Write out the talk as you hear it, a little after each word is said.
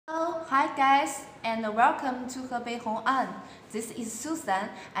Hi guys, and welcome to Hebei Hongan. This is Susan,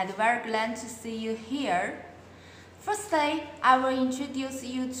 and very glad to see you here. Firstly, I will introduce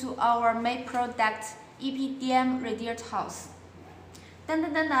you to our main product, EPDM radiator house. Dun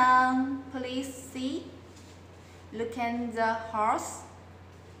dun dun dun. Please see. Look at the house.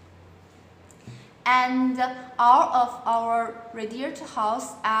 And all of our radiator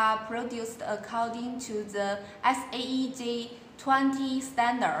house are produced according to the SAE 20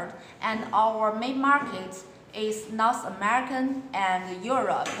 standard, and our main market is North American and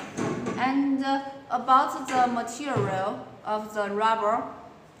Europe. And about the material of the rubber,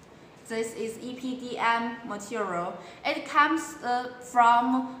 this is EPDM material. It comes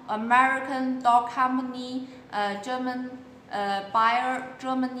from American door company, Germany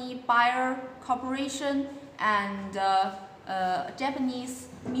Bayer Corporation, and Japanese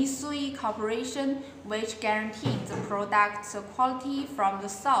Mitsui Corporation, which guarantee the product quality from the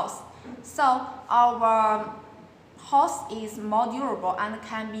source. So our house is more durable and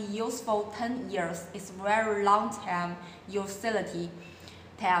can be used for 10 years. It's very long term utility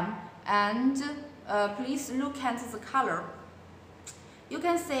time. And please look at the color. You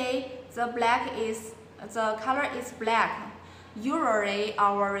can see the color is black. Usually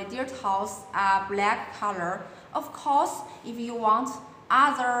our radiator house are black color. Of course, if you want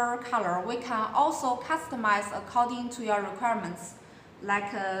other color, we can also customize according to your requirements.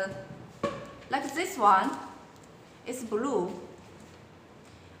 Like this one is blue,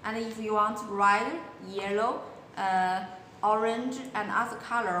 and if you want red, yellow, orange, and other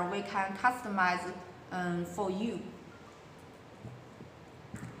color, we can customize for you.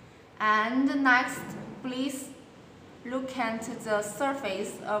 And next, please look at the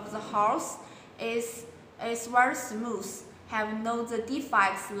surface of the house. It's very smooth, have no the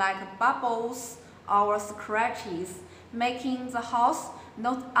defects like bubbles or scratches, making the house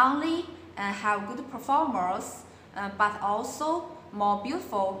not only have good performance but also more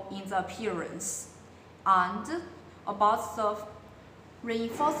beautiful in the appearance. And about the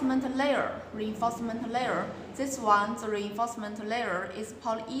reinforcement layer, this one, the reinforcement layer is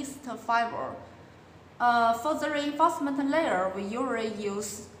polyester fiber. For the reinforcement layer, we usually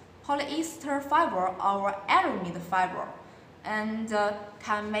use polyester fiber or aramid fiber, and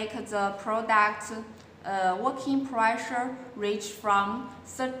can make the product working pressure reach from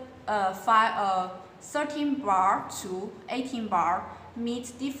 13 bar to 18 bar,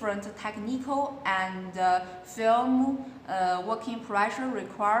 meet different technical and film working pressure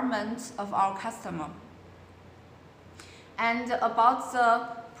requirements of our customer. And about the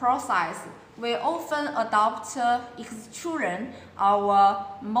process, we often adopt extrusion or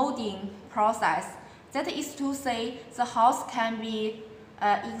molding process. That is to say, the house can be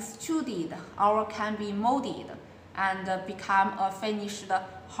extruded or can be molded and become a finished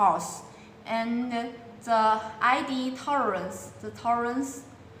house. And the ID tolerance, the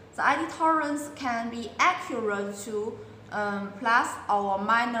ID tolerance can be accurate to plus or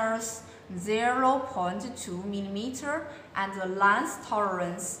minus 0.2 millimeter, and the length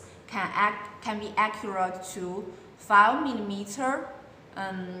tolerance can be accurate to 5 millimeter.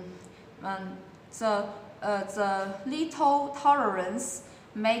 The little tolerance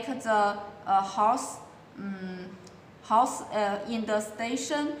make the house in the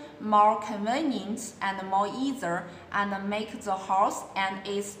station more convenient and more easier, and make the house and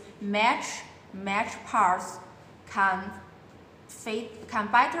its match parts can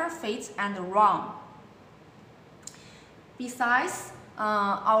better fit and run. Besides,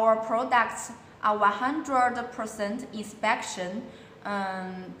 our products are 100% inspection,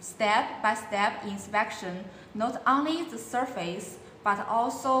 step-by-step inspection, not only the surface but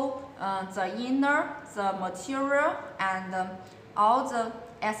also the inner, the material, and all the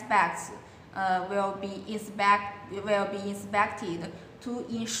aspects will be inspected to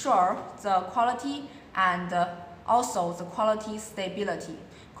ensure the quality and also the quality stability.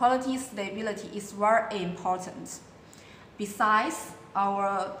 Quality stability is very important. Besides,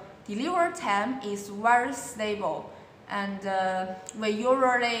 our delivery time is very stable, and we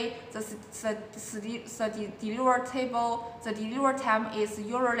usually the delivery time is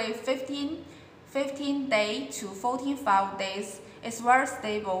usually 15 days to 45 days. It's very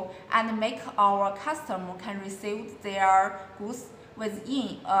stable and make our customer can receive their goods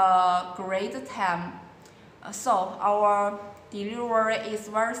within a great time. So our delivery is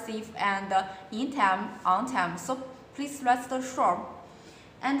very safe and on time. So please rest assured.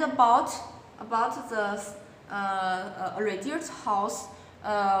 And about the radiator house,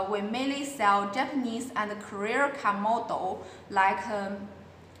 we mainly sell Japanese and Korean car model like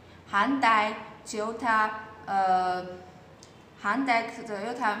Hyundai, Toyota,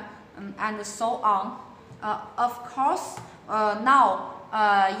 and so on. Of course, now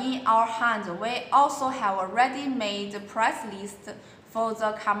in our hands, we also have a ready-made price list for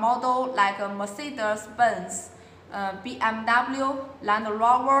the car model like Mercedes-Benz, BMW, Land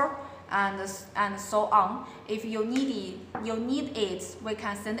Rover, and so on. If you need it, we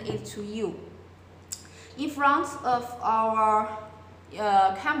can send it to you. In front of our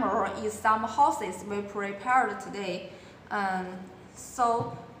camera is some houses we prepared today.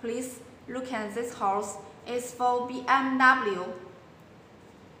 So please look at this house. It's for BMW.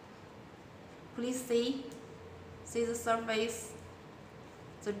 Please see the surface,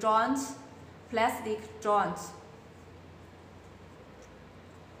 the joint, plastic joint,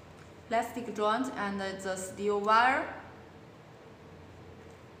 and the steel wire.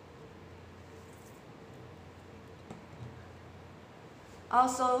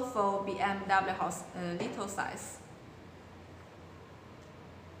 Also for BMW house, little size.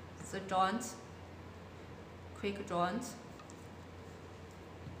 The joint, quick joint.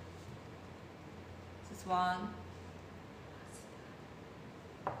 This one.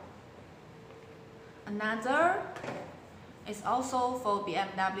 Another is also for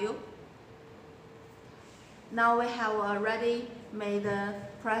BMW. Now we have already made a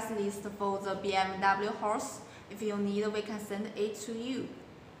price list for the BMW horse. If you need, we can send it to you.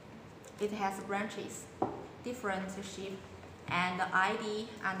 It has branches, different shape, and ID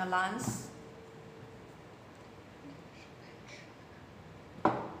and lines.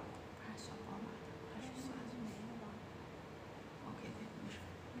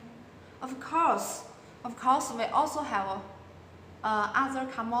 Of course, we also have other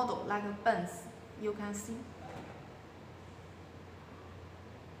car model like Benz. You can see.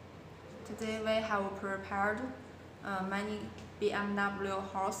 Today we have prepared many BMW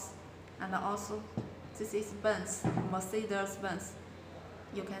horse, and also this is Benz, Mercedes-Benz.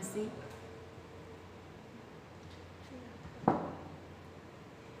 You can see.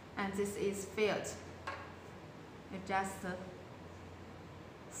 And this is Fiat. You just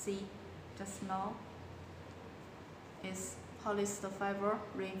see just now. It's polyester fiber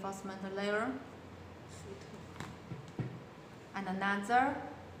reinforcement layer. And another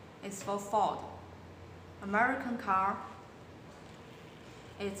is for Ford, American car.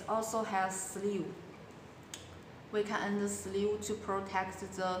 It also has sleeve. We can add the sleeve to protect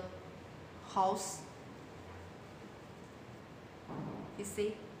the house. You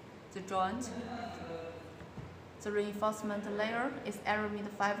see the joint. The reinforcement layer is aramid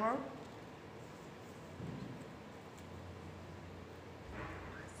fiber.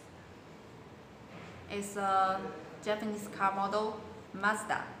 It's a Japanese car model,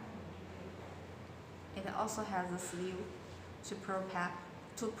 Mazda. It also has a sleeve to protect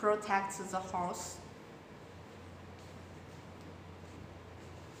the horse.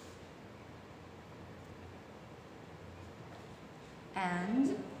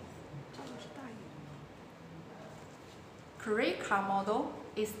 And Korean car model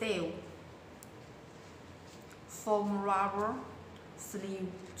is steel, foam rubber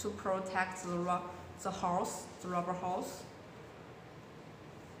sleeve to protect the rubber hose.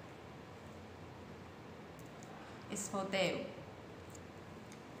 It's for Dale.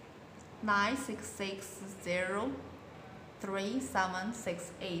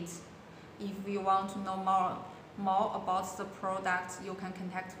 96603-768. If you want to know more about the product, you can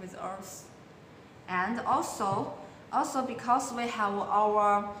contact with us. And also because we have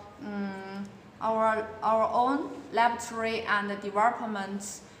our own laboratory and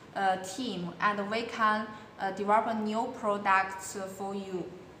development team, and we can develop a new product for you.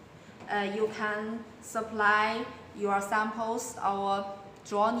 You can supply your samples, our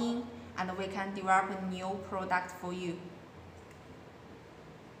drawing, and we can develop a new product for you.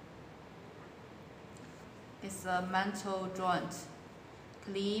 It's a mantle joint,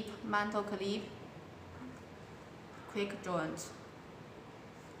 mantle clip, quick joint.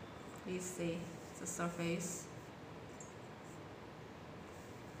 Please see the surface.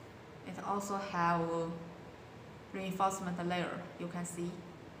 It also have reinforcement layer, you can see.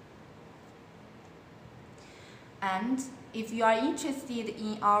 And if you are interested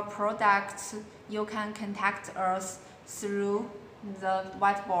in our product, you can contact us through the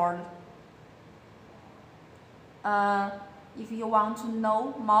whiteboard. If you want to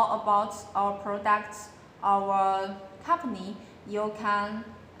know more about our product, our company, you can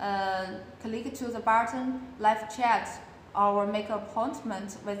click to the button live chat or make an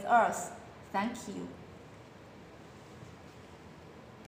appointment with us. Thank you.